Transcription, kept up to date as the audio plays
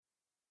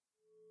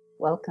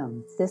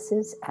Welcome. This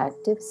is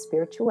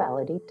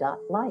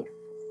ActiveSpirituality.life.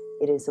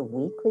 It is a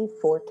weekly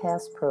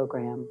forecast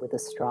program with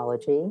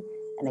astrology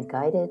and a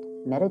guided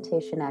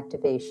meditation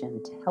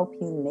activation to help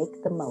you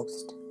make the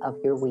most of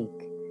your week.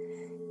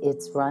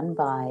 It's run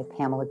by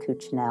Pamela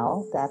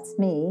Cuccinell, that's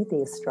me,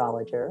 the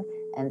astrologer,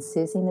 and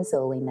Susie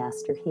Mazzoli,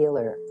 Master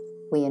Healer.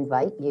 We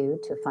invite you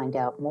to find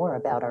out more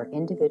about our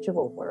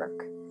individual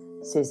work.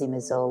 Susie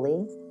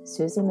Mazzoli,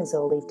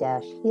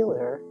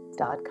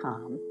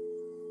 SusieMazzoli-healer.com,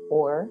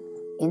 or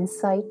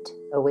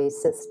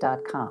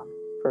insightoasis.com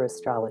for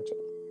astrology.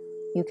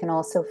 You can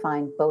also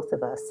find both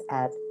of us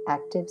at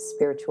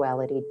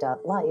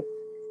activespirituality.life,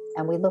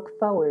 and we look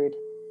forward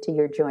to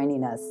your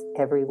joining us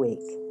every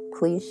week.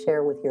 Please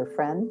share with your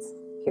friends.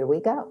 Here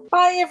we go.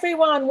 Hi,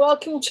 everyone.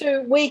 Welcome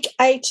to week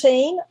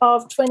 18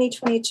 of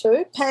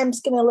 2022. Pam's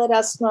going to let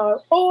us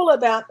know all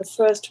about the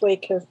first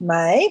week of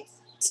May,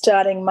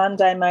 starting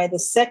Monday, May the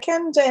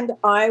 2nd, and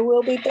I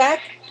will be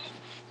back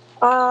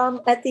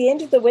at the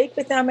end of the week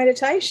with our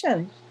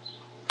meditation.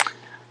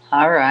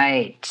 All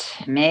right,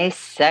 May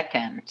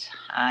 2nd.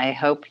 I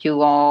hope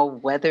you all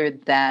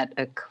weathered that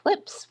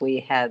eclipse we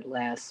had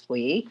last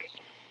week.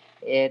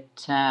 And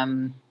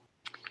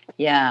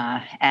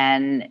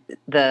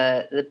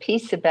the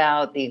piece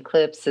about the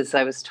eclipse, as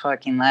I was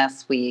talking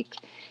last week,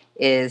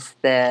 is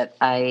that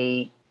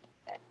I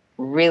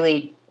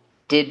really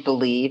did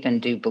believe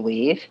and do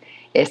believe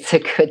it's a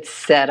good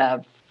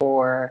setup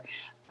for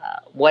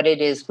what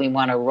it is we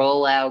want to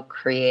roll out,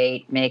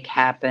 create, make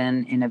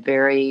happen in a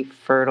very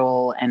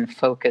fertile and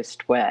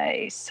focused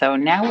way. So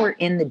now we're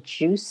in the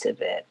juice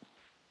of it.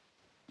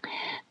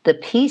 The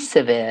piece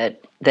of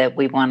it that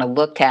we want to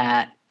look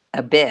at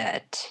a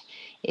bit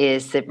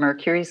is that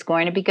Mercury is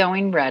going to be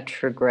going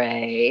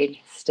retrograde,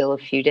 still a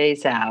few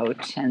days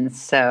out, and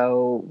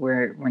so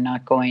we're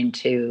not going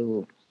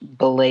to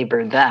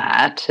belabor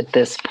that at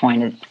this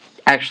point. It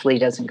actually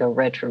doesn't go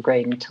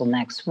retrograde until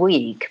next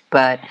week,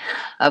 but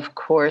of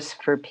course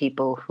for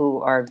people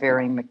who are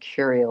very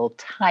mercurial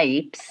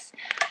types,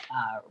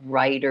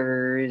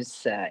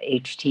 writers,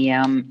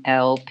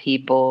 HTML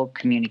people,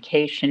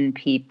 communication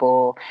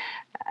people,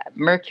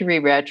 Mercury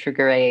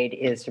retrograde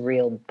is a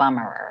real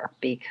bummer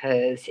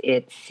because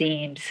it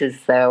seems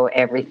as though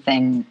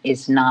everything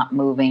is not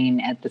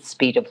moving at the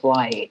speed of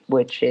light,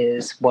 which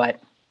is what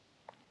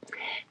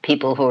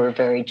people who are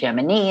very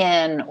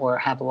Geminian or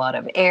have a lot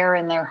of air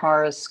in their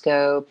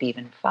horoscope,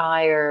 even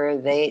fire,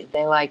 they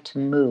like to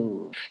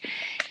move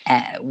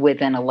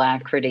with an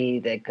alacrity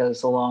that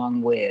goes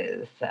along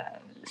with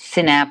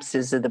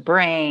synapses of the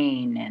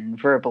brain and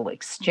verbal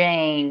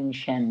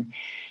exchange. And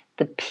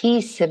the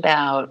piece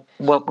about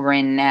what we're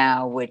in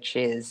now, which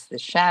is the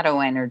shadow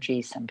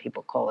energy, some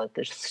people call it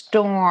the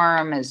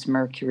storm, as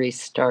Mercury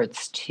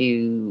starts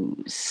to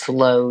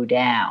slow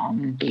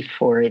down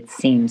before it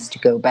seems to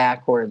go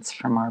backwards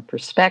from our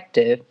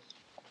perspective,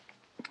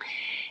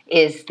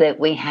 is that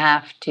we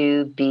have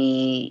to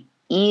be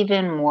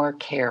even more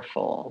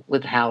careful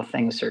with how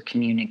things are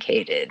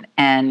communicated.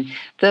 And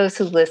those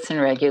who listen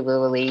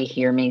regularly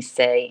hear me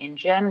say, in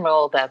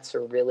general, that's a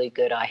really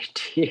good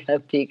idea,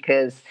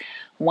 because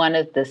one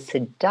of the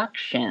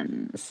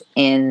seductions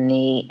in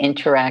the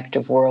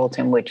interactive world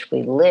in which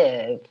we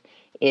live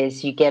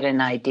is you get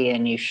an idea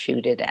and you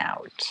shoot it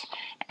out.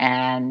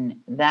 And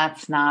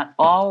that's not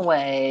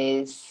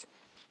always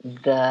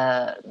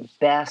the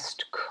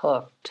best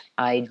cooked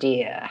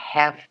idea.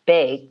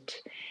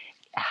 Half-baked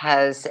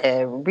has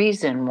a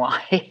reason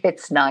why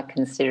it's not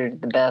considered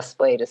the best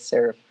way to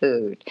serve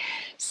food.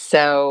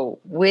 So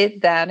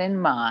with that in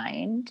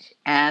mind,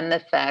 and the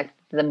fact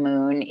the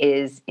moon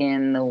is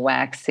in the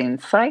waxing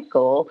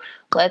cycle,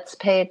 let's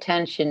pay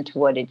attention to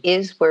what it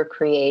is we're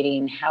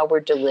creating, how we're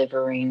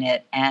delivering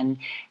it, and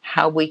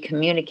how we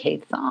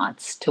communicate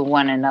thoughts to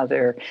one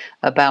another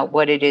about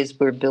what it is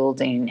we're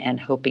building and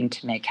hoping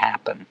to make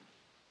happen.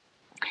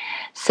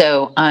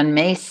 So on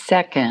May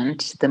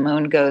 2nd, the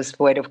moon goes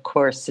void, of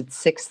course, at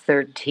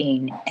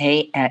 6:13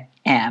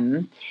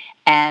 a.m.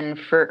 And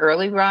for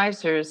early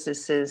risers,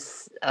 this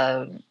is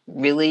a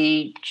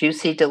really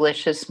juicy,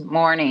 delicious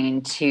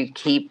morning to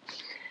keep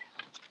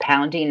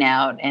pounding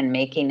out and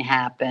making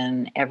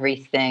happen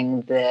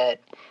everything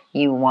that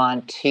you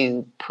want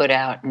to put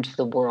out into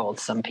the world.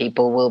 Some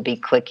people will be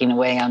clicking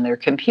away on their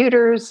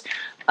computers.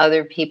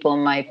 Other people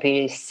might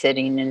be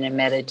sitting in a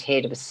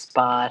meditative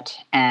spot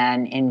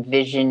and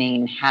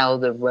envisioning how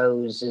the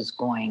rose is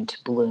going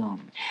to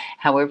bloom.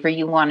 However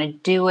you want to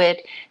do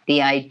it,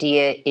 the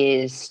idea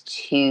is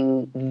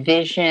to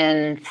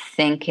vision,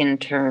 think in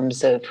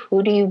terms of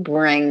who do you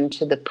bring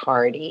to the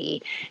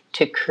party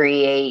to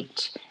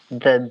create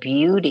the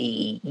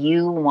beauty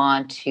you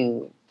want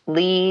to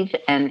leave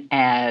and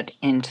add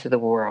into the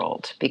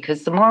world.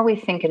 Because the more we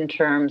think in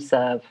terms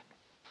of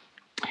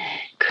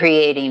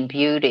creating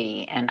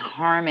beauty and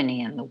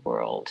harmony in the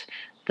world,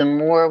 the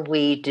more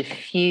we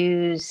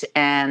diffuse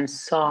and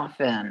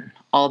soften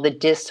all the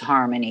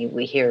disharmony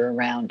we hear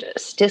around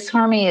us.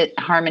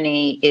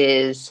 Disharmony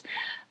is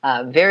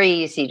Very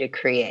easy to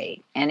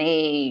create.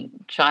 Any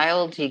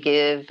child, you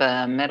give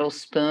a metal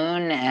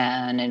spoon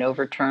and an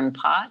overturned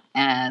pot,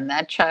 and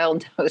that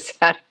child knows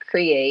how to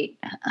create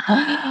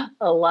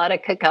a lot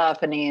of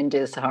cacophony and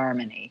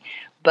disharmony.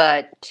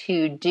 But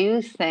to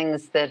do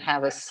things that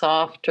have a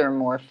softer,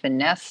 more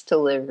finesse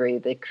delivery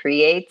that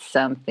creates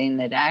something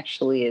that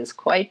actually is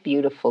quite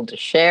beautiful to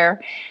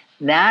share,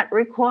 that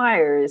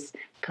requires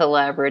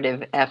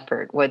collaborative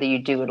effort, whether you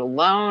do it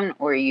alone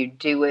or you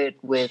do it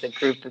with a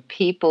group of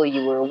people.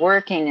 You are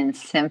working in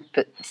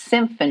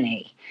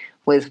symphony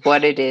with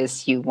what it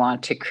is you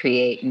want to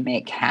create and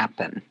make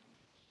happen.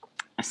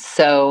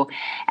 So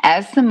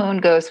as the moon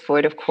goes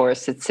void, of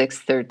course, at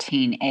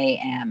 6:13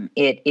 a.m.,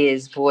 it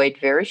is void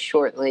very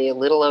shortly, a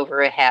little over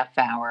a half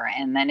hour,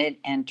 and then it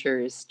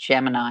enters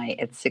Gemini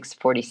at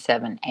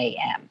 6:47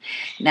 a.m.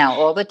 Now,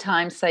 all the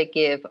times I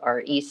give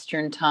are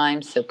Eastern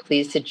time, so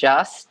please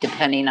adjust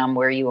depending on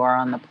where you are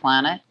on the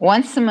planet.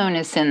 Once the moon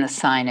is in the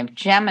sign of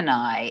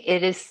Gemini,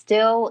 it is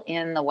still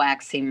in the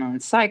waxy moon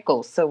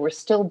cycle, so we're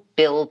still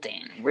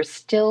building. We're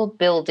still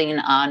building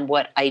on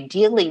what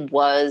ideally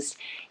was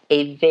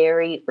a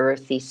very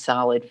earthy,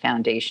 solid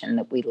foundation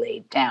that we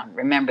laid down.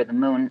 Remember, the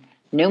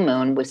new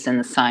moon was in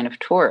the sign of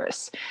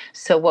Taurus.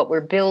 So what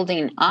we're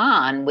building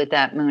on with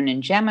that moon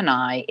in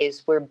Gemini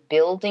is we're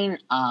building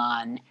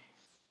on,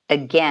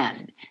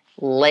 again,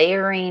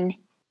 layering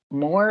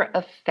more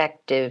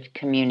effective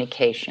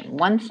communication.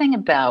 One thing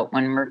about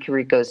when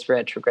Mercury goes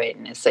retrograde,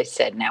 and as I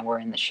said, now we're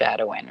in the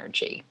shadow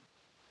energy.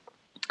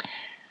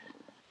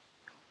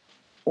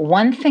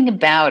 One thing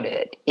about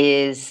it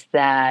is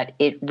that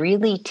it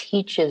really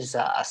teaches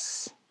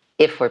us,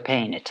 if we're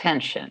paying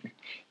attention,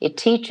 it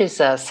teaches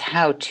us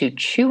how to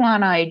chew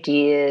on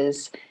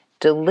ideas,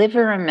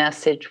 deliver a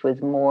message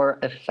with more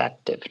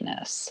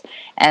effectiveness.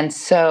 And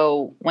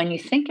so when you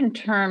think in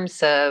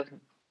terms of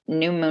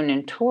new moon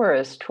in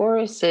Taurus,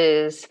 Taurus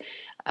is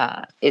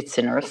it's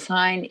an earth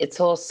sign.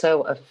 It's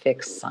also a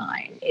fixed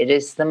sign. It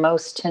is the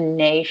most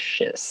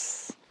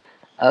tenacious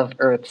of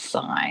earth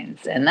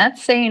signs. And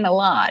that's saying a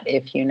lot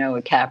if you know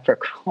a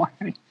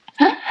Capricorn.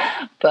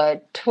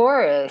 But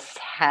Taurus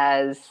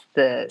has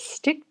the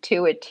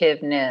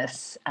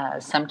stick-to-itiveness,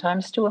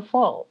 sometimes to a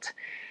fault,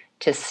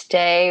 to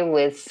stay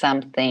with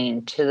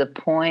something to the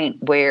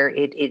point where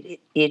it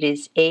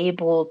is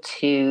able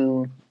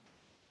to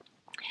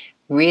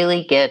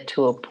really get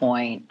to a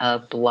point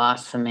of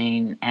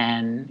blossoming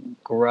and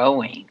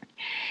growing.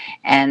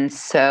 And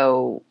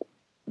so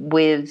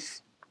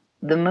with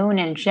the moon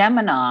in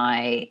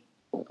Gemini,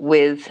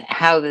 with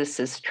how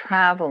this is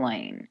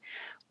traveling,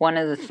 one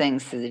of the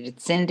things that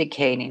it's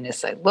indicating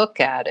as I look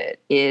at it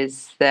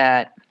is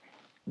that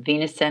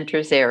Venus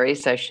enters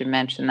Aries. I should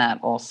mention that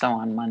also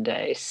on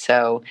Monday.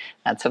 So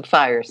that's a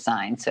fire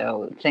sign.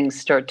 So things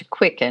start to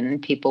quicken.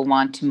 People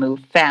want to move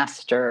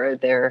faster.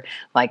 They're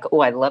like, oh,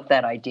 I love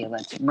that idea.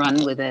 Let's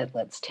run with it.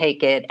 Let's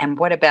take it. And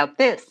what about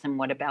this? And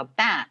what about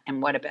that?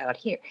 And what about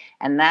here?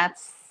 And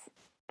that's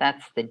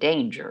the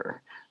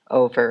danger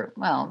over,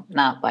 well,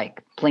 not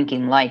like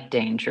blinking light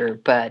danger,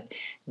 but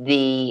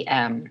the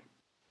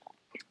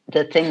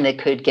thing that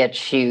could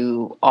get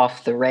you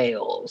off the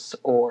rails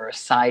or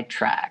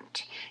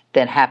sidetracked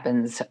that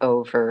happens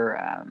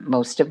over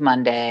most of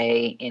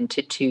Monday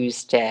into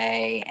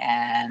Tuesday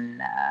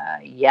and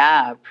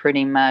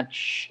pretty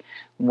much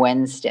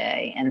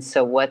Wednesday. And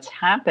so what's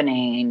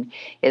happening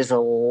is a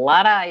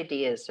lot of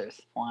ideas are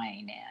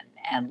flying in.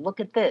 And look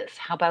at this.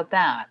 How about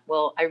that?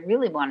 Well, I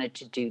really wanted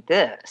to do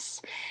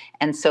this.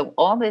 And so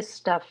all this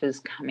stuff is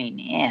coming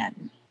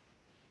in.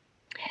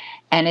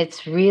 And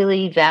it's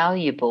really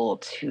valuable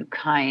to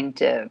kind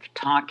of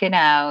talk it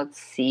out,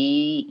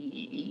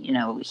 see,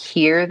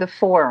 hear the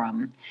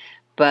forum,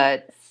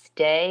 but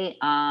stay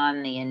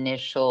on the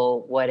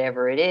initial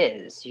whatever it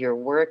is you're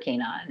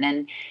working on.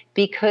 And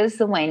because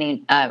the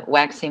waning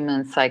waxing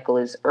moon cycle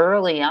is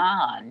early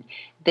on,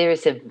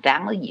 there's a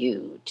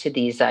value to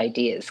these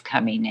ideas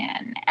coming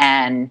in.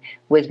 And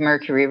with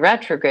Mercury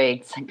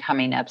retrograde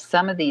coming up,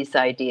 some of these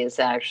ideas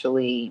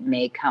actually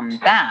may come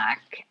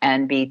back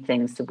and be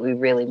things that we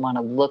really want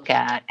to look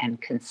at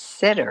and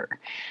consider.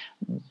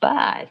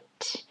 But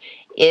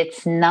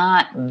it's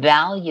not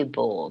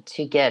valuable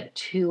to get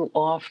too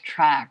off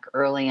track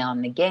early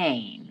on the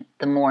game.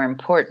 The more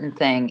important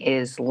thing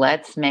is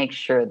let's make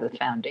sure the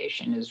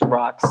foundation is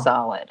rock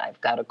solid. I've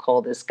got to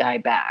call this guy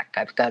back.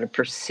 I've got to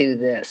pursue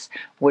this.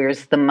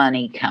 Where's the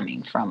money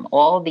coming from?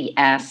 All the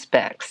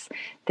aspects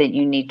that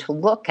you need to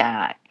look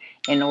at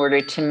in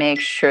order to make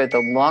sure the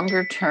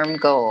longer term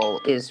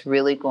goal is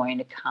really going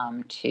to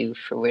come to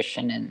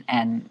fruition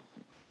and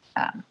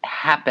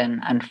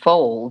happen,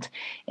 unfold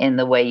in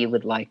the way you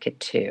would like it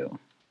to.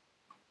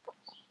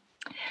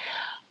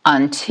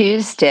 On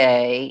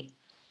Tuesday,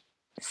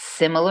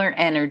 similar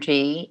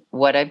energy,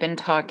 what I've been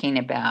talking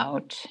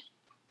about.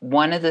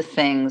 One of the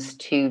things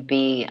to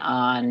be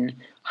on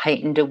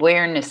heightened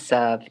awareness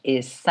of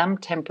is some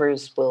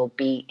tempers will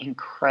be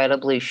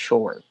incredibly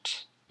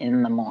short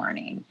in the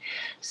morning.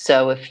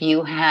 So if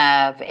you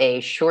have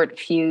a short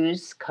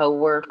fuse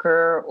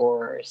coworker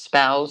or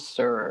spouse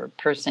or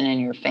person in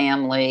your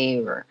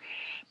family or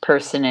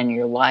person in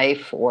your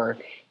life, or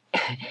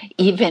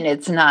even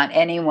it's not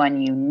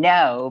anyone you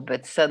know,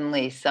 but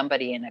suddenly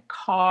somebody in a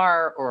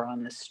car or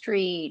on the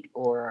street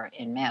or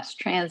in mass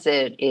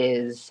transit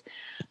is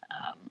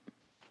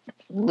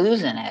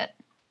losing it,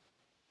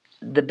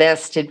 the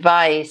best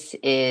advice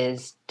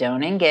is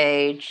don't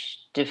engage,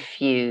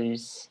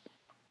 diffuse,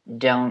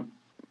 don't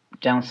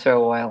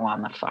throw oil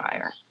on the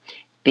fire,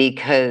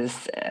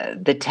 because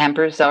the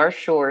tempers are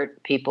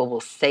short. People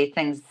will say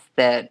things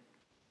that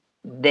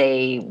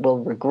they will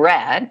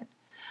regret,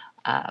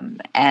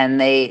 and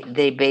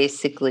they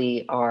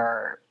basically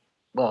are,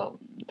 well,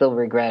 they'll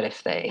regret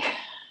if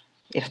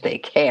they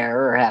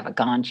care or have a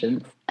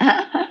conscience.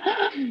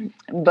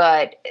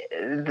 But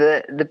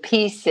the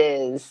piece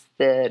is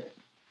that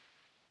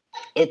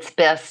it's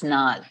best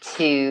not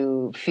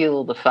to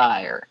fuel the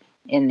fire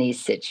in these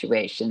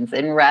situations,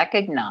 and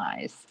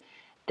recognize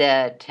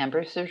that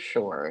tempers are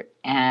short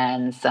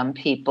and some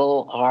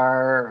people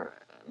are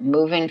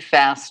moving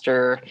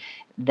faster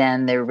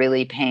than they're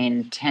really paying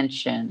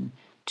attention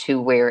to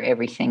where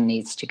everything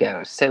needs to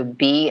go. So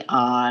be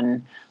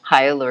on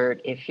high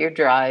alert if you're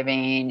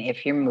driving,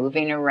 if you're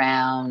moving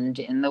around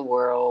in the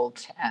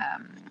world.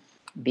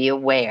 Be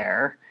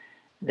aware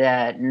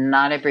that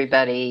not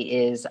everybody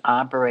is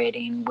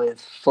operating with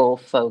full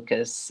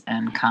focus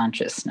and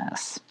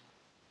consciousness.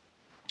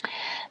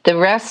 The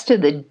rest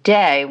of the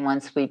day,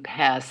 once we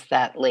pass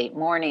that late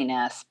morning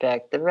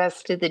aspect, the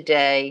rest of the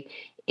day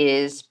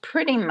is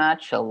pretty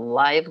much a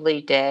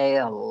lively day,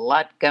 a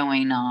lot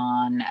going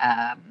on.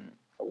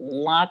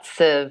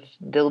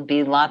 There'll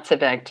be lots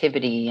of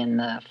activity in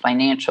the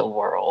financial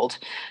world.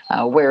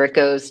 Where it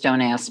goes,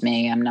 don't ask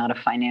me. I'm not a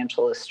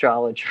financial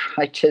astrologer.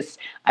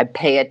 I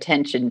pay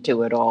attention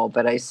to it all,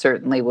 but I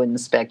certainly wouldn't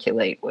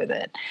speculate with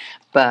it.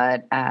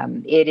 But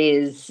it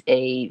is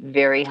a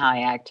very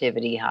high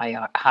activity,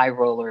 high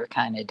roller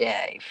kind of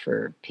day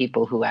for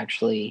people who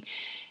actually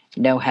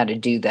know how to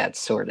do that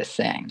sort of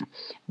thing.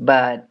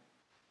 But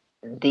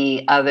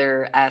the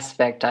other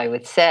aspect I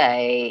would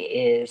say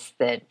is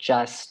that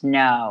just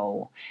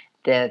know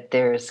that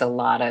there's a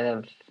lot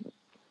of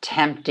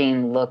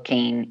tempting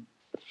looking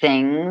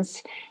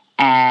things,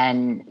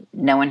 and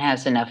no one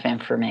has enough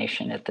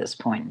information at this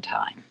point in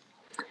time.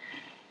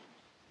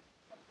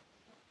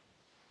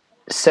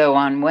 So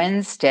on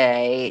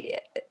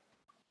Wednesday,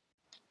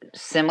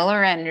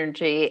 similar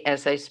energy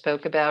as I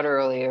spoke about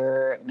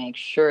earlier. Make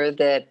sure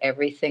that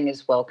everything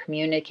is well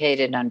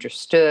communicated,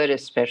 understood,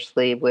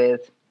 especially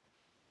with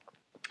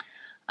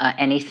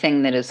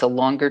anything that is a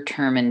longer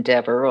term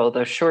endeavor.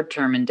 Although short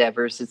term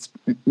endeavors, it's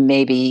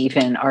maybe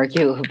even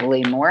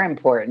arguably more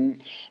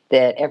important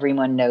that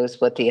everyone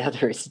knows what the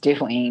other is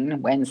doing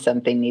when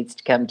something needs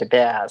to come to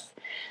pass.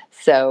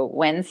 So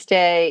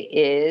Wednesday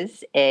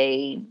is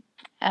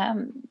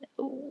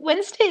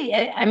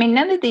Wednesday, I mean,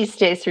 none of these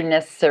days are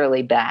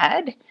necessarily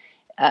bad.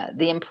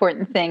 The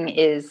important thing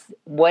is,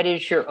 what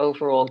is your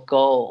overall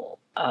goal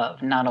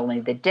of not only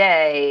the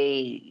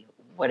day,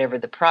 whatever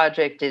the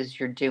project is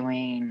you're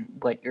doing,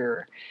 what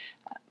your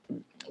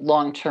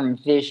long-term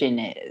vision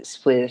is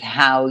with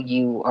how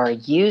you are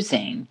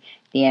using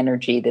the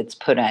energy that's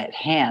put at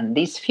hand.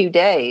 These few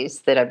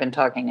days that I've been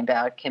talking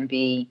about can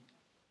be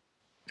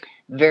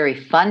very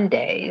fun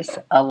days,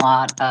 a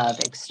lot of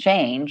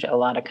exchange, a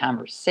lot of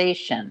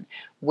conversation.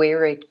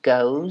 Where it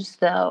goes,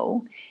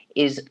 though,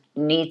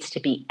 needs to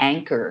be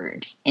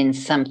anchored in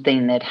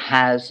something that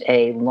has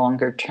a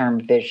longer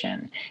term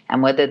vision.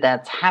 And whether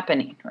that's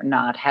happening or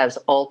not has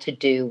all to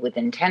do with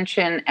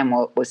intention and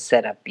what was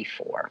set up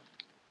before.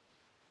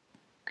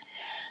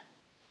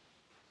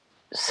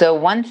 So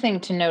one thing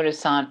to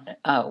notice on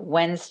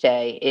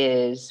Wednesday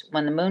is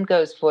when the moon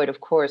goes void, of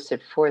course,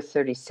 at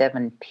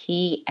 4:37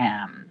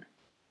 p.m.,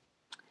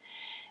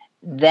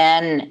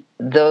 then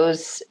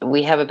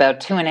we have about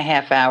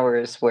 2.5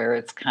 hours where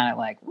it's kind of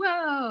like,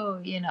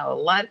 whoa, a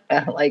lot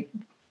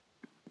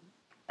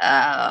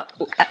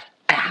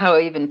how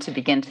even to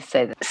begin to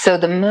say that. So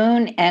the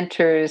moon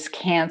enters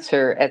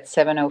Cancer at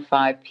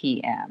 7:05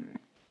 p.m.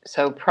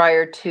 So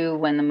prior to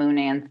when the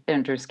moon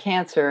enters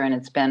Cancer, and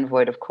it's been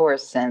void, of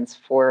course, since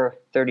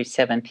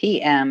 4:37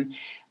 p.m.,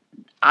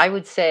 I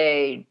would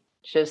say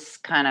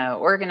just kind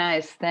of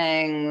organize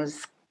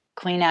things,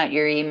 clean out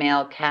your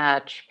email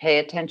cache, pay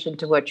attention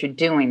to what you're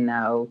doing,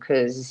 though,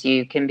 because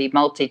you can be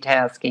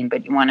multitasking,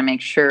 but you want to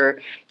make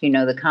sure you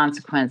know the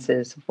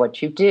consequences of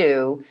what you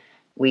do.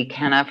 We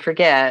cannot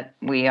forget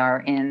we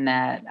are in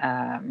that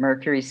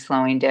Mercury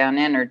slowing down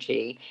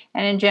energy,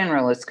 and in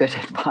general, it's good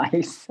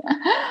advice.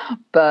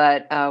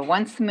 But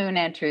once the moon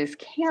enters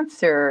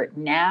Cancer,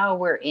 now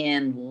we're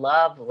in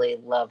lovely,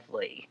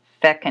 lovely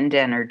fecund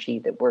energy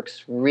that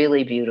works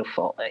really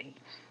beautifully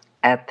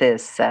at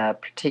this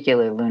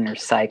particular lunar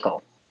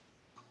cycle.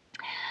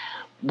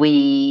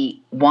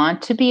 We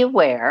want to be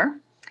aware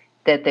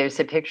that there's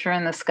a picture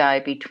in the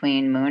sky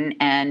between Moon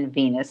and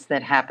Venus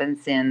that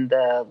happens in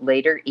the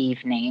later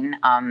evening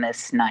on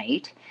this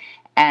night.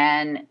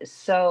 And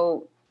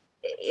so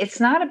it's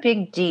not a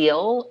big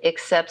deal,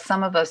 except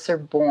some of us are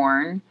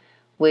born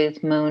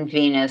with Moon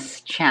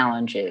Venus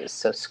challenges,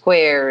 so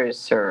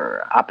squares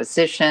or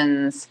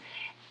oppositions.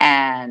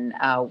 And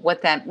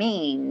what that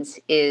means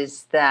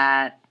is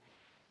that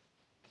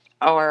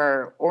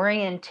our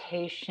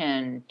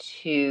orientation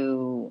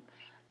to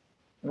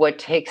what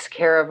takes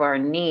care of our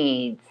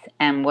needs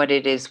and what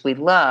it is we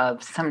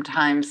love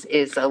sometimes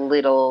is a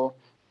little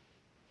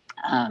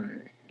um,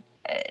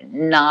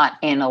 not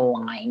in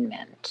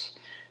alignment.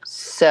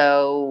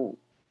 So,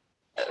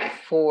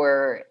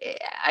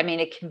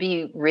 it can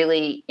be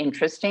really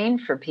interesting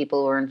for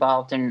people who are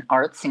involved in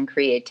arts and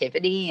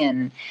creativity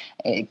and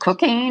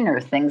cooking or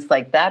things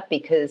like that,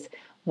 because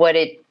what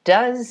it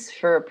does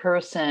for a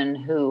person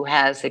who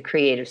has a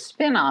creative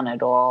spin on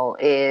it all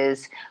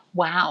is,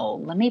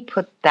 wow, let me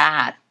put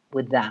that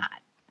with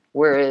that.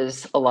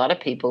 Whereas a lot of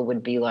people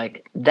would be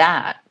like,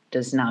 that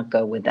does not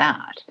go with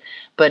that.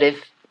 But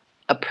if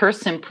a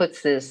person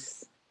puts this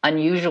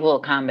unusual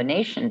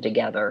combination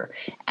together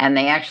and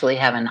they actually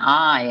have an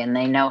eye and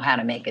they know how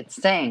to make it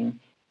sing,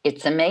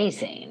 it's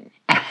amazing.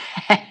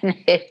 And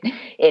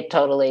it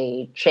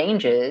totally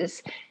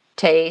changes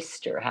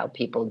taste or how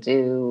people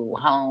do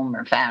home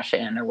or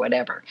fashion or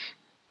whatever.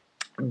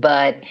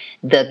 But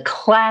the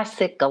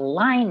classic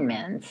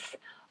alignments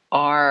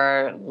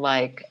are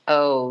like,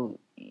 oh,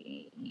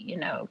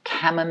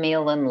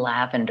 chamomile and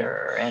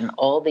lavender, and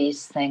all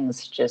these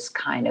things just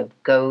kind of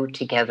go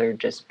together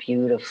just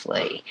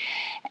beautifully.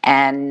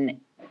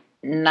 And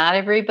not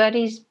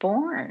everybody's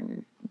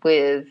born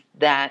with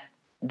that.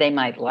 They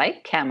might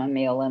like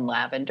chamomile and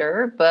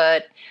lavender,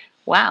 but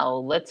wow,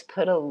 let's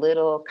put a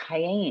little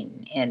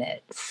cayenne in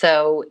it.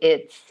 So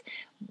it's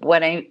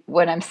what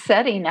I'm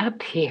setting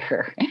up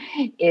here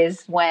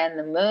is when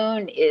the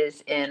moon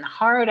is in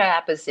hard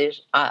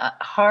opposition,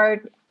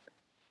 hard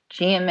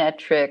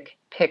geometric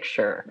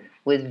picture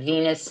with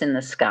Venus in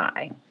the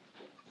sky.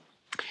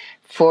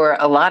 For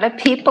a lot of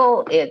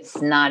people,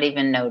 it's not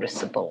even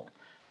noticeable.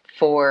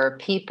 For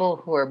people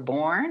who are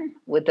born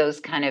with those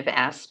kind of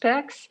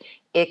aspects,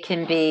 it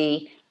can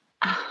be,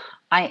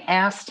 I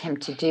asked him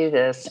to do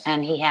this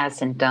and he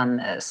hasn't done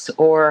this.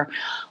 Or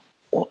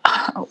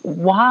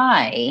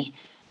why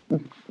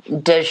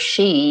does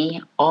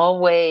she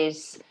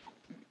always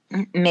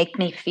make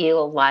me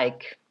feel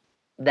like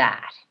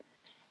that?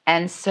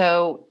 And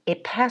so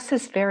it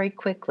passes very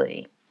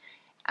quickly.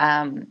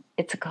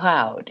 It's a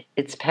cloud,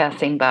 it's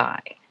passing by.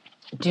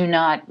 Do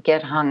not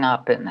get hung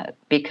up in it,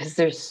 because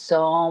there's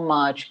so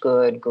much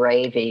good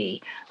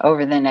gravy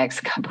over the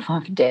next couple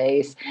of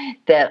days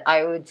that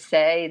I would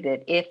say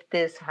that if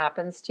this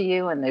happens to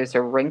you and there's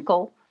a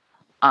wrinkle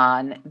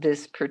on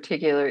this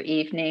particular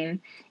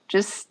evening,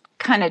 just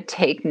kind of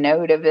take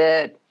note of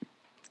it.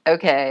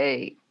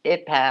 Okay,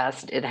 it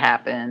passed, it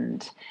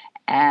happened.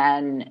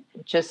 And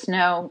just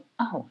know,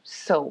 oh,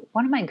 so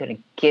what am I going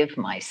to give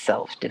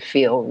myself to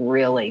feel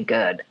really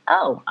good?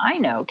 Oh, I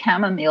know,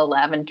 chamomile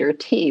lavender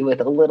tea with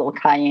a little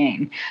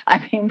cayenne.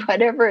 I mean,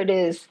 whatever it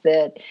is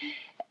that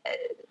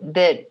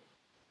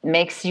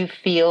makes you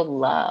feel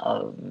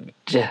loved,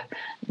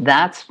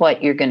 that's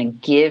what you're going to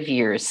give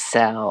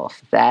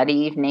yourself that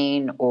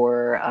evening,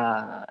 or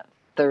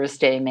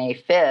Thursday, May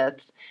 5th,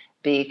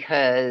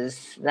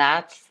 because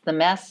that's the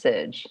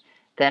message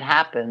that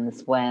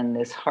happens when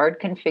this hard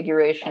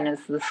configuration is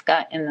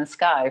in the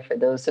sky for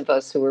those of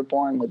us who were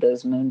born with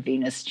those Moon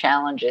Venus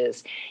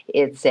challenges.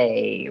 It's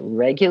a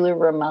regular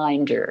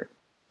reminder.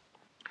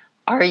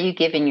 Are you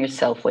giving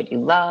yourself what you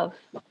love?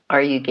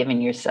 Are you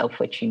giving yourself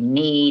what you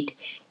need?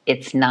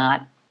 It's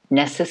not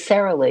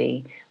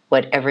necessarily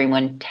what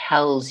everyone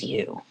tells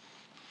you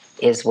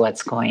is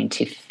what's going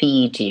to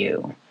feed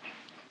you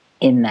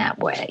in that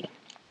way.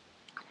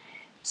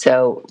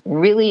 So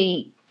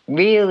really,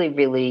 really,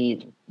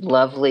 really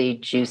lovely,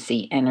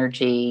 juicy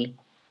energy.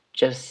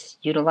 Just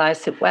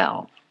utilize it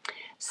well.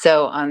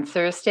 So on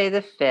Thursday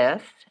the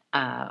 5th,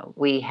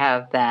 we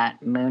have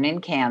that moon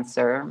in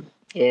Cancer.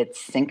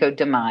 It's Cinco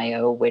de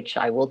Mayo, which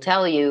I will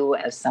tell you,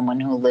 as someone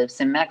who lives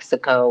in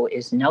Mexico,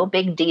 is no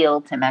big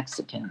deal to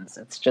Mexicans.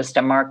 It's just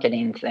a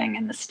marketing thing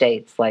in the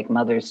States, like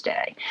Mother's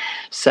Day.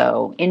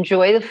 So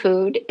enjoy the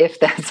food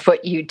if that's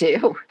what you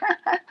do.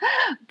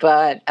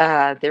 But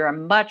there are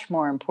much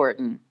more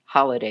important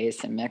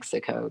holidays in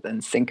Mexico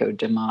than Cinco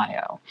de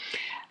Mayo.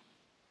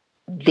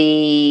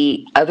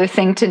 The other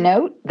thing to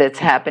note that's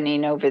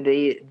happening over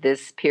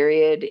this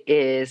period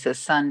is a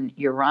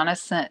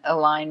Sun-Uranus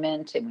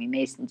alignment, and we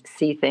may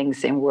see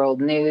things in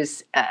world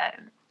news.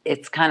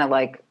 It's kind of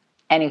like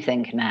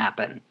anything can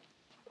happen.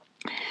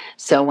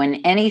 So when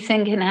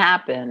anything can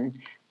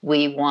happen,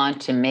 we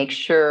want to make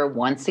sure,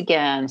 once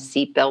again,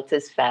 seatbelt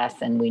is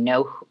fastened. We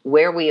know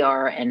where we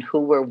are and who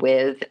we're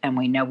with, and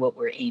we know what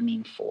we're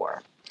aiming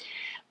for.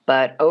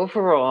 But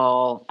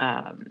overall,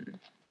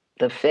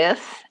 the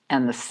 5th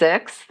and the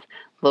 6th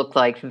look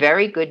like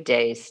very good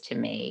days to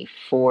me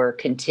for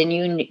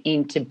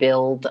continuing to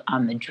build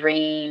on the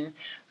dream,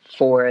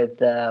 for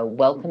the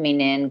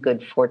welcoming in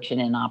good fortune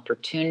and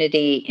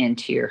opportunity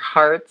into your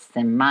hearts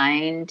and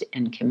mind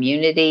and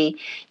community,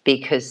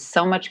 because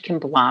so much can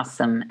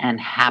blossom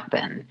and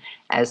happen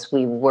as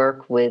we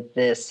work with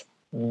this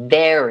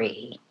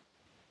very,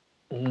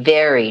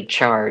 very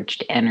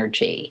charged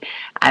energy.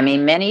 I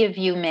mean, many of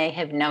you may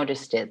have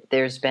noticed it.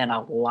 There's been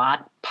a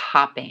lot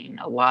popping,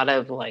 a lot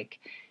of like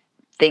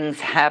things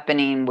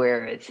happening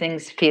where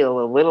things feel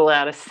a little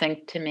out of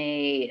sync to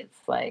me.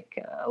 It's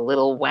like a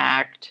little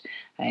whacked.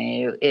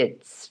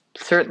 It's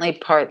certainly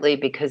partly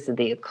because of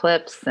the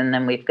eclipse, and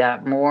then we've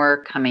got more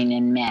coming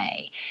in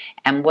May.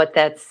 And what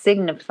that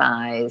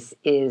signifies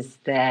is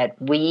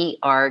that we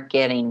are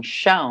getting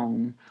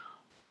shown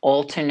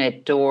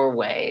alternate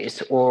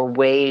doorways or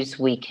ways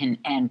we can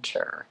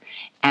enter.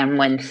 And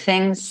when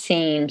things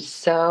seem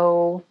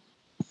so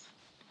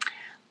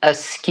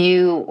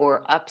askew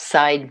or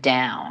upside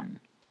down,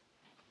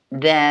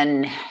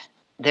 then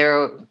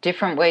there are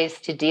different ways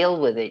to deal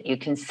with it. You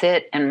can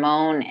sit and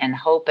moan and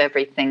hope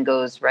everything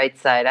goes right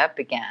side up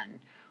again.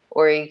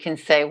 Or you can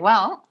say,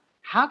 well,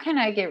 how can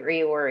I get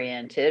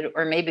reoriented,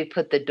 or maybe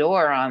put the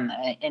door on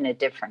in a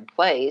different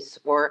place?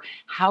 Or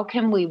how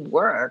can we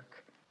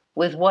work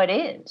with what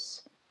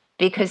is?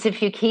 Because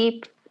if you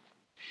keep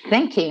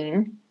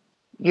thinking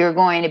you're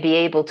going to be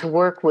able to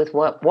work with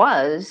what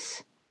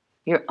was,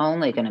 you're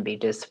only going to be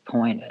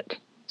disappointed.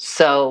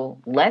 So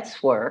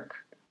let's work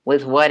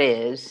with what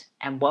is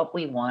and what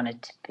we want it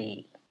to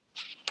be.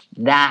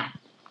 That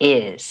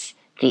is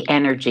the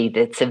energy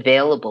that's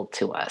available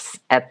to us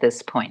at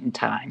this point in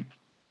time.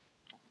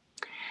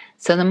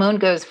 So the moon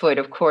goes void,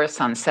 of course,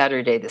 on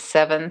Saturday the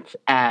 7th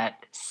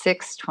at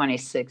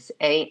 6:26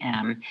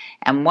 a.m.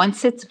 And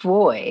once it's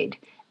void,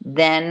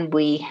 then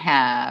we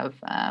have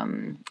a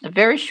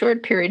very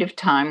short period of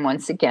time,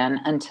 once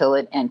again, until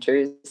it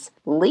enters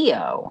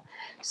Leo.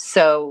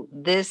 So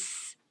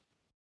this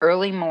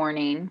early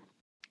morning,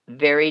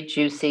 very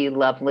juicy,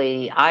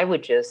 lovely. I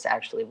would just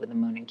actually, with the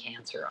moon in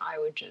Cancer, I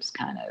would just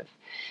kind of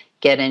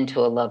get into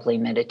a lovely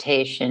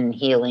meditation,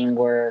 healing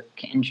work,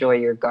 enjoy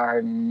your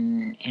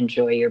garden,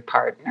 enjoy your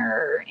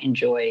partner,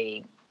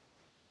 enjoy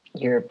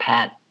your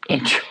pet,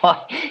 enjoy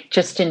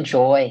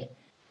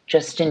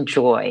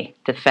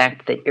the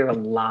fact that you're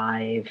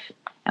alive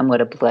and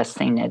what a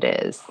blessing it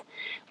is.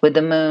 With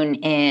the moon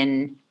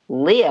in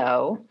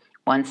Leo,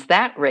 once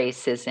that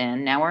race is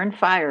in, now we're in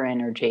fire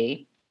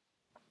energy.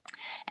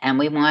 And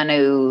we want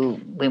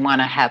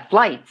to have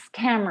lights,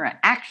 camera,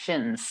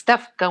 action,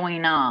 stuff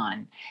going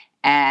on.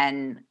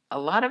 And a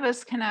lot of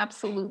us can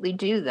absolutely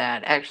do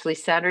that. Actually,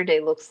 Saturday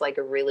looks like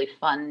a really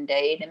fun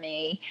day to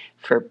me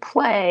for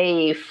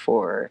play,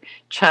 for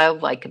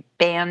childlike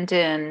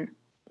abandon,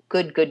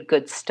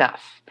 good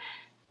stuff.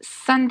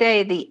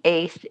 Sunday, the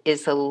 8th,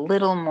 is a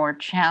little more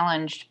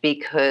challenged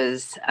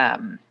because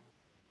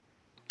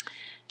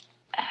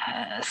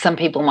some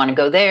people want to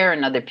go there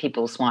and other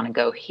people want to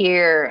go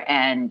here,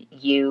 and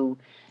you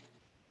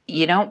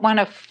don't want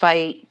to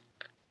fight.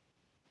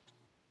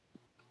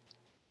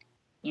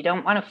 You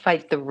don't want to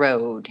fight the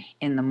road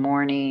in the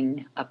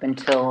morning up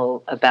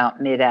until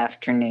about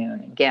mid-afternoon.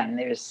 Again,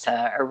 there's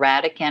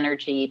erratic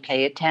energy.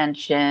 Pay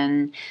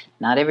attention.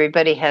 Not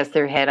everybody has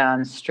their head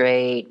on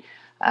straight,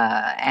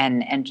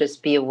 and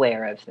just be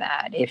aware of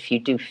that. If you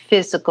do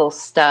physical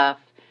stuff,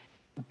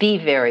 be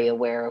very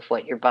aware of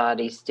what your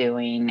body's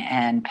doing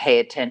and pay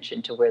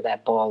attention to where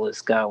that ball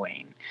is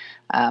going.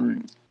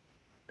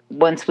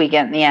 Once we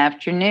get in the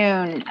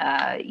afternoon,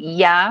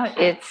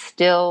 it's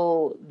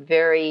still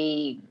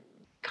very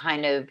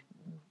kind of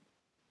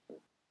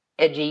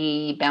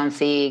edgy,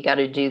 bouncy, got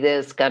to do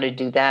this, got to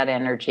do that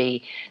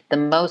energy. The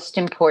most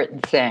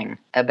important thing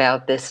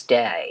about this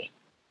day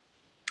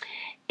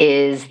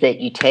is that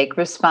you take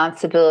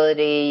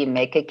responsibility, you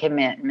make a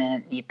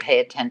commitment, you pay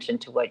attention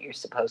to what you're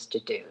supposed to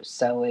do.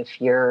 So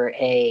if you're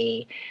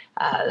a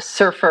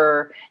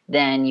surfer,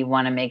 then you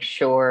want to make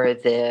sure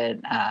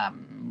that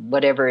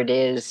whatever it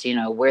is,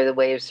 where the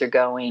waves are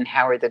going,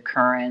 how are the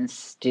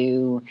currents,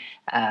 do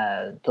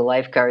the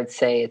lifeguards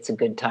say it's a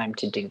good time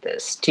to do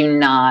this? Do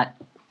not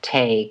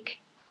take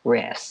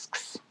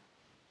risks.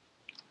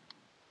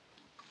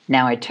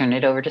 Now I turn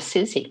it over to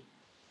Susie.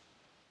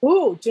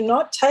 Ooh, do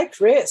not take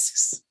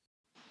risks.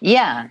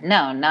 Yeah,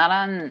 no, not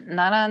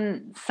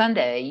on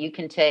Sunday. You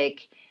can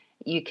take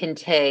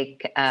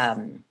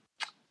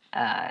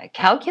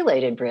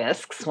calculated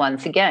risks.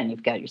 Once again,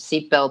 you've got your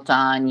seatbelt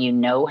on, you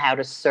know how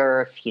to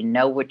surf, you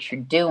know what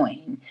you're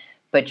doing,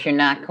 but you're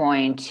not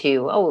going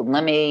to,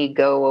 let me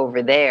go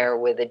over there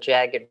with a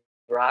jagged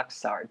rock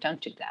star. Don't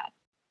do that.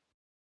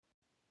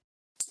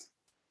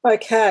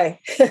 Okay.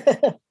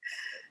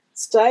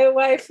 Stay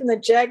away from the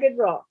jagged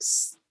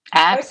rocks.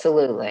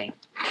 Absolutely.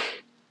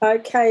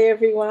 Okay,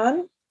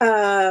 everyone.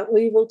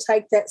 We will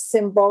take that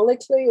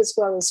symbolically as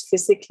well as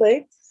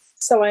physically.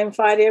 So I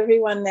invite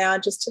everyone now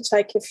just to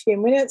take a few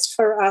minutes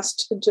for us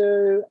to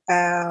do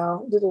our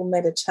little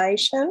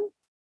meditation.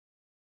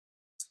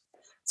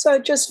 So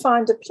just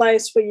find a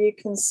place where you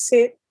can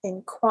sit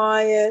in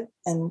quiet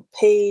and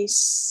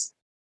peace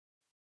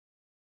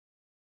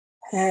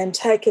And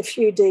take a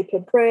few deeper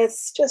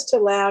breaths. Just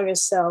allow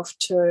yourself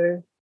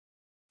to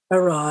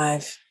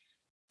arrive.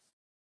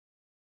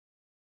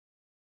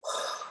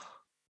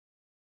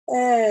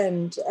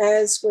 And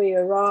as we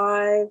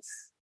arrive,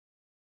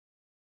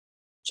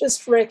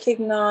 just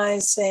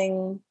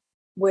recognizing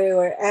where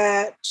we're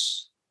at,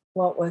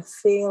 what we're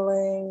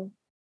feeling,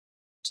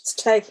 just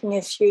taking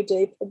a few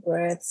deeper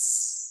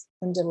breaths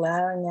and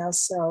allowing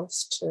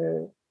ourselves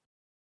to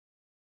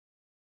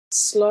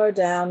slow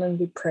down and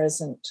be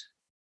present.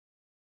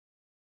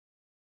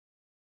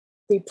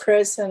 Be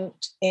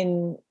present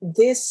in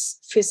this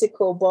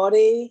physical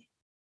body,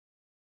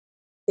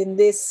 in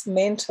this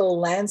mental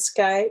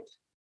landscape,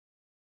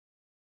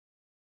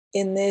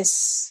 in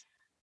this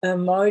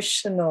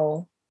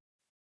emotional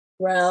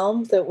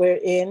realm that we're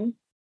in,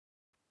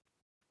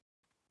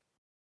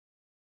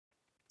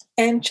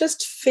 and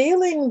just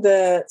feeling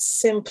the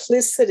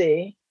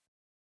simplicity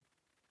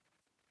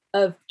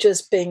of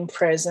just being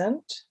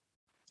present.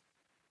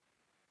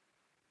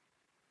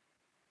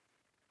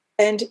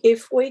 And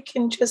if we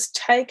can just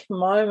take a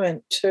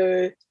moment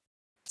to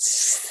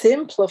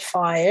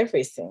simplify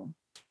everything.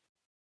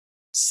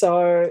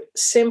 So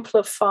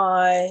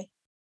simplify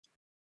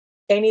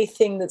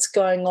anything that's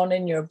going on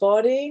in your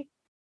body.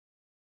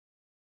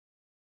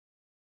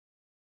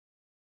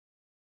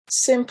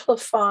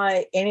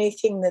 Simplify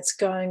anything that's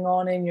going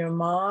on in your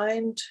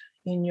mind,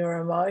 in your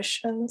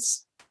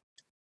emotions.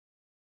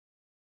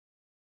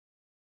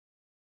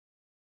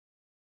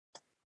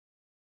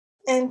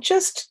 And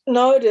just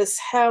notice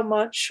how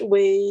much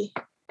we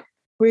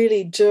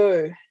really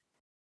do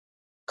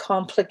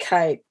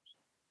complicate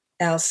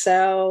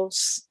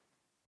ourselves,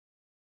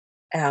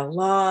 our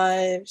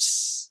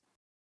lives.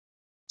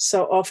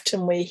 So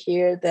often we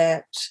hear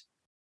that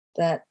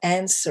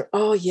answer,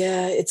 oh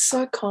yeah, it's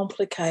so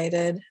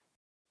complicated.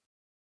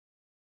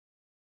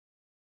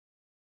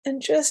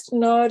 And just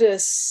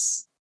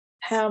notice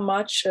how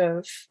much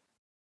of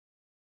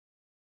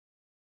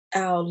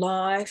our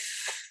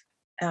life,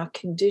 our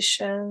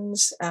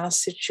conditions, our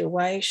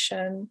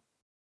situation,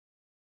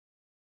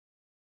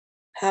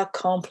 how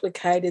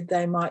complicated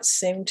they might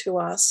seem to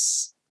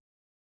us.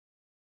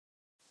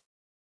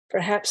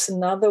 Perhaps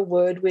another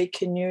word we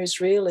can use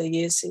really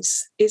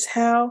is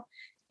how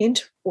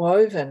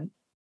interwoven,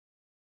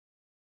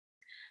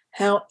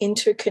 how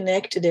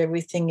interconnected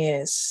everything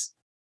is.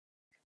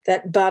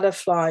 That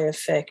butterfly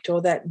effect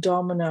or that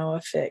domino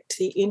effect,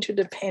 the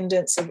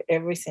interdependence of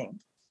everything.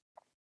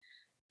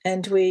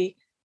 And we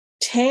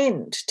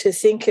tend to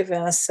think of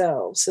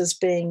ourselves as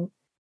being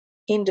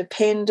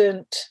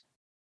independent,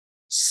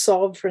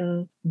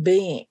 sovereign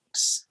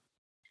beings.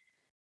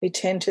 We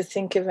tend to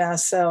think of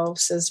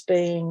ourselves as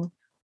being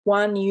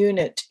one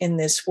unit in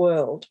this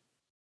world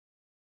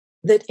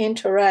that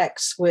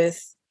interacts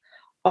with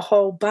a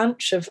whole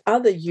bunch of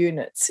other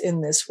units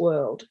in this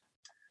world,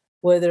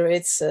 whether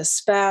it's a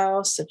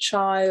spouse, a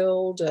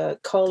child, a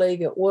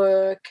colleague at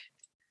work,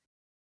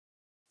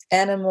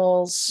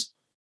 animals.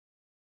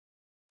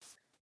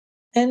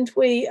 And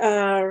we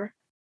are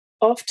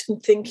often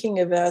thinking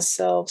of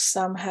ourselves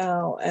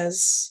somehow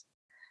as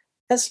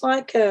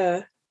like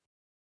a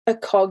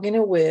cog in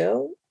a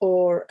wheel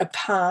or a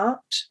part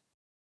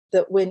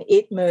that when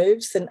it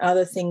moves, then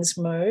other things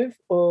move,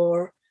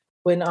 or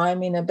when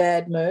I'm in a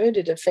bad mood,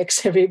 it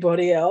affects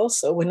everybody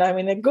else, or when I'm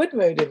in a good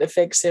mood, it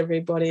affects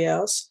everybody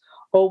else,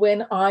 or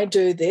when I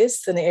do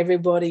this, then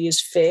everybody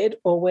is fed,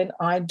 or when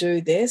I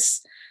do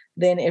this,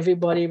 then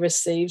everybody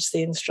receives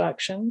the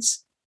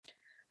instructions.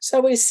 So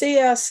we see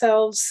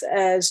ourselves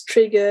as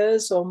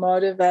triggers or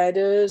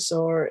motivators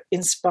or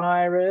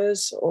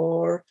inspirers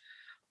or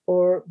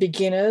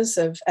beginners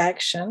of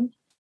action,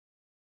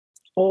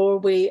 or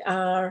we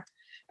are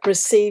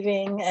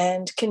receiving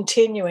and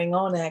continuing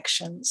on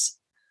actions.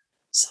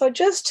 So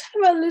just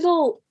have a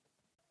little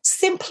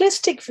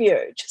simplistic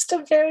view, just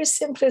a very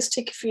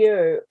simplistic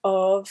view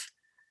of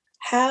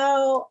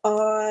how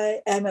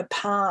I am a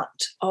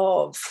part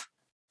of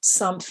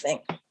something.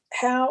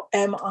 How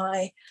am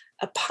I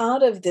a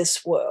part of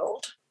this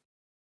world?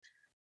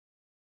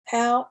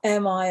 How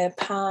am I a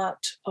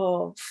part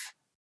of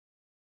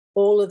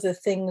all of the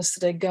things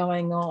that are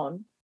going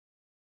on?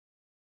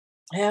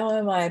 How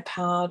am I a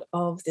part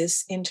of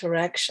this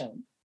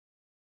interaction?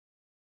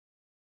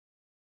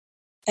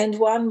 And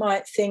one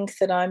might think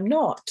that I'm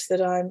not,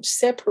 that I'm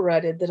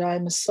separated, that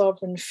I'm a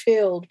sovereign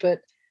field,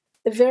 but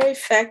the very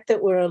fact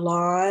that we're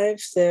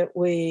alive, that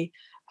we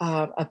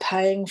are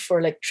paying for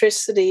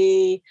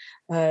electricity,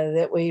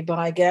 that we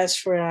buy gas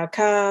for our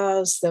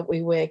cars, that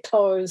we wear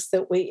clothes,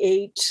 that we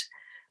eat,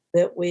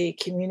 that we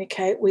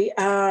communicate, we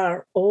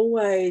are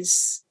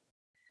always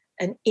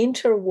an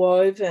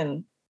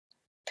interwoven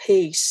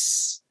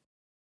piece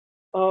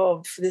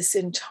of this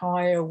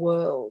entire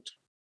world.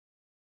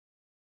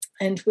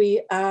 And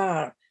we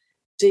are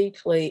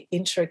deeply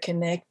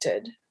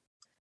interconnected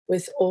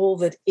with all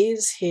that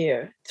is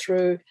here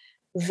through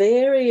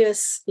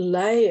various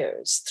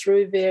layers,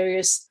 through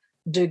various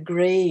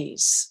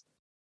degrees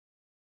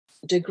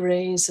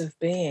of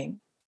being.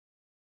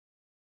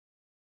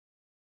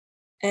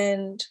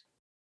 And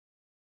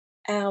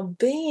our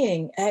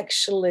being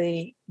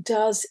actually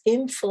does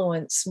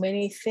influence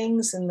many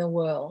things in the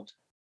world,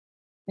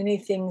 many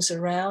things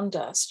around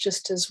us,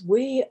 just as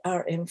we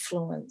are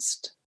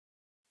influenced.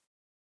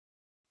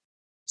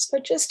 So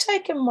just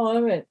take a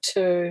moment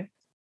to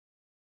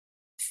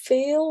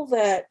feel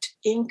that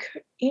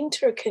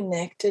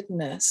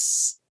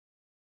interconnectedness.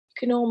 You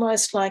can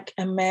almost like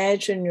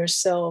imagine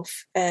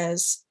yourself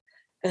as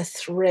a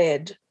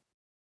thread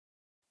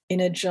in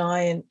a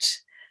giant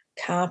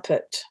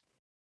carpet.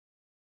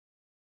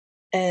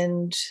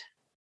 And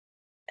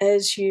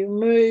as you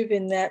move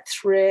in that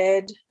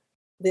thread,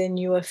 then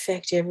you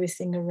affect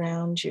everything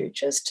around you.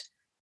 Just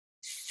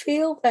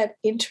feel that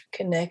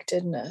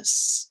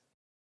interconnectedness.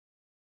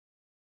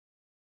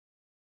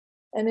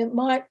 And it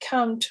might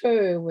come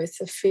too with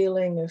the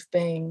feeling of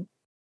being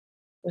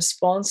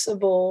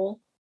responsible,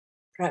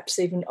 perhaps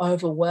even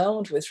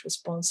overwhelmed with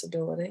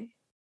responsibility.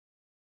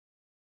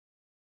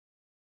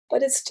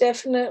 But it's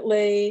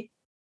definitely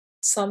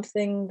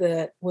something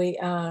that we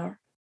are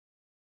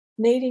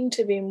needing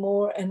to be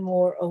more and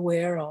more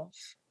aware of,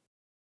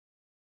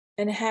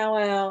 and how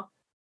our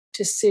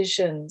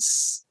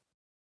decisions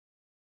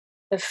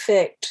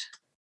affect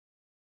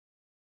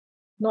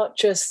not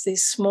just the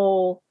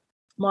small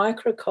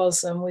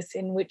microcosm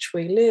within which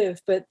we live,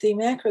 but the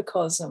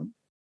macrocosm,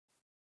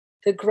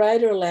 the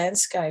greater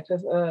landscape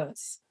of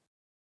Earth.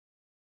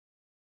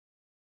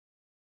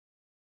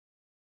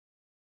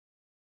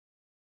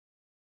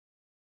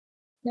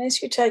 And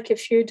as you take a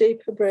few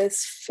deeper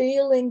breaths,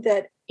 feeling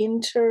that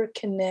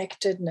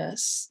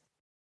interconnectedness,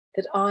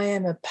 that I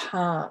am a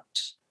part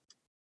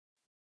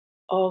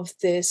of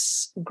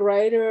this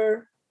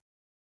greater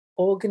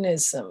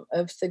organism,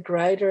 of the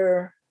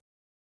greater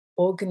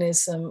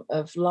organism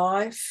of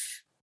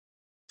life,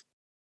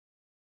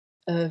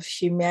 of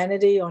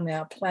humanity on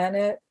our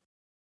planet,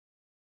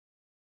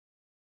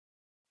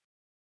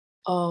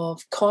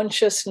 of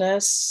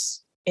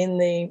consciousness in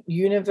the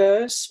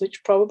universe,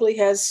 which probably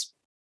has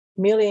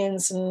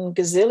millions and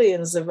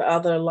gazillions of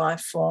other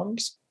life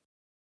forms.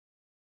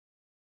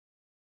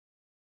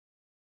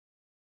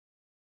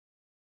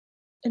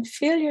 And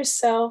feel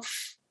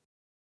yourself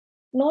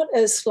not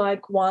as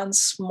like one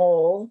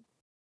small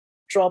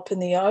drop in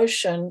the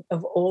ocean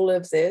of all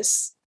of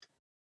this,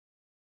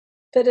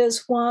 but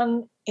as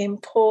one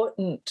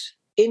important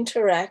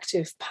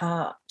interactive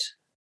part,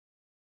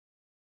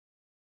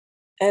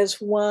 as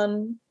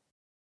one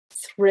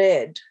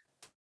thread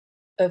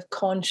of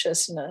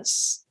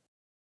consciousness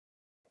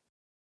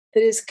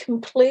that is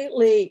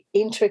completely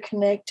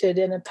interconnected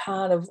and a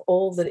part of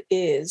all that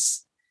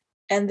is,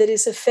 and that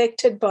is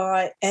affected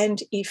by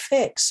and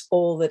affects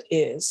all that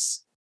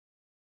is.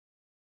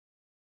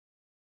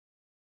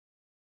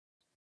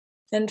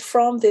 And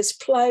from this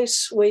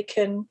place, we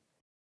can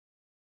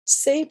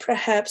see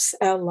perhaps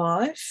our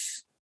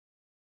life,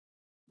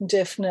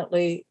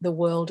 definitely the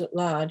world at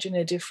large, in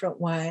a different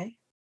way.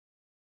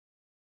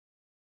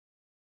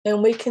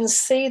 And we can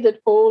see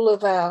that all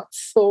of our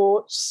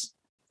thoughts,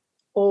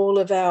 all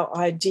of our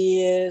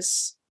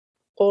ideas,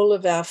 all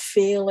of our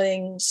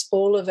feelings,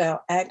 all of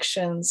our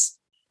actions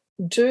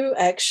do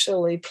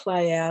actually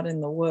play out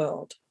in the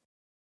world.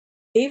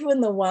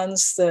 Even the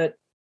ones that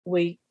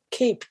we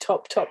keep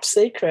top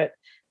secret,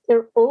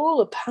 they're all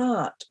a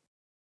part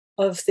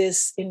of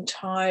this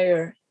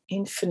entire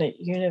infinite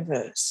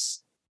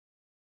universe.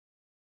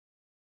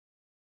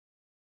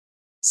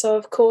 So,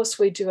 of course,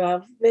 we do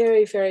our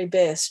very, very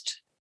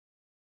best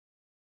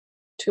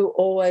to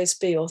always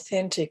be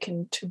authentic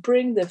and to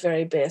bring the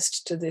very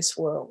best to this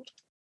world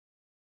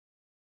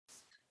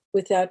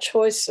with our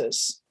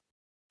choices,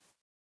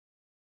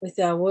 with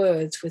our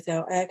words, with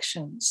our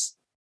actions.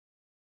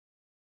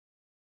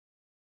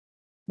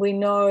 We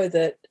know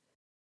that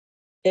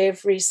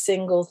every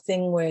single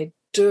thing we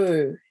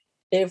do,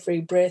 every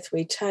breath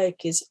we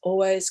take is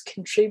always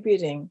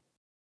contributing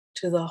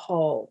to the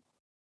whole,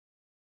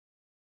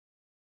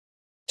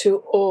 to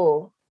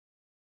all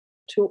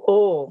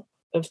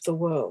of the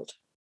world.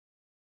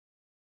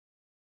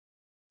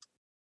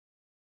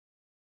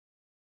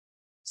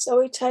 So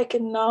we take a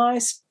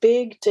nice,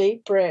 big,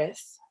 deep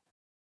breath,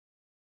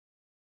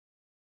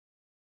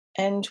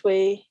 and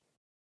we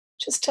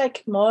just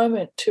take a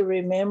moment to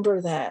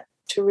remember that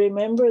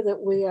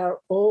we are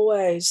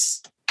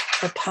always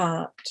a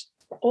part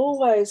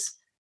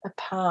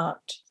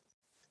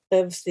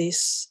of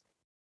this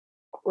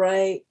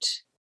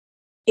great,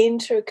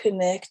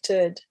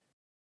 interconnected,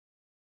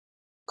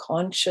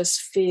 conscious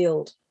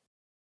field.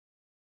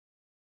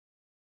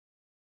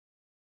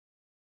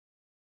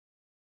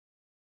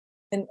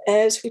 And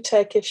as we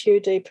take a few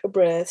deeper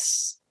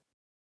breaths,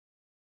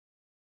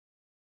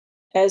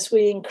 as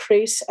we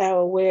increase our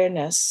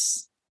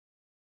awareness,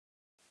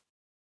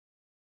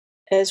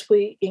 as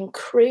we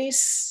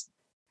increase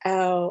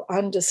our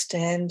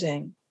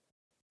understanding,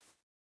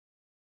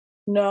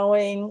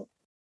 knowing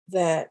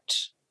that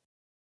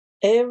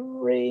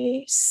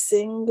every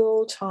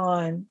single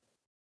time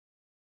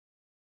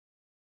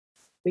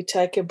we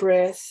take a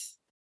breath,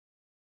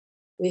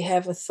 we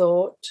have a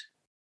thought,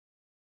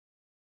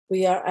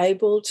 we are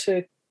able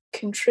to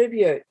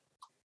contribute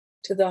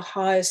to the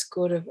highest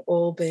good of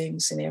all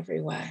beings in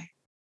every way.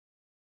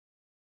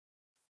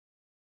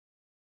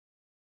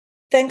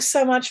 Thanks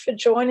so much for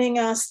joining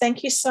us.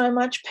 Thank you so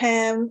much,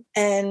 Pam,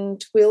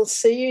 and we'll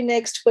see you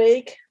next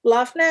week.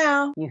 Love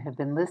now. You have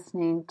been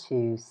listening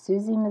to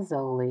Susie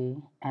Mazzoli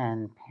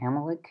and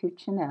Pamela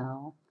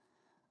Cuccinell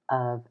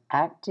of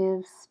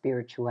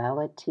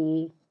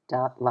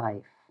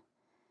ActiveSpirituality.life.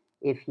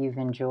 If you've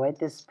enjoyed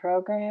this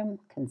program,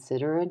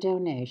 consider a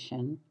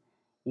donation.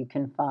 You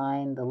can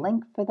find the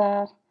link for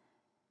that,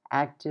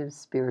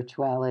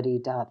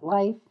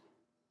 ActiveSpirituality.life.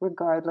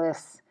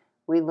 Regardless,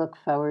 we look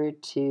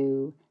forward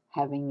to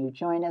having you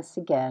join us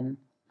again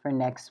for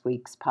next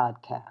week's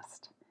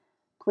podcast.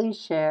 Please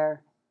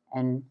share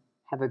and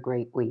have a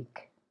great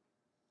week.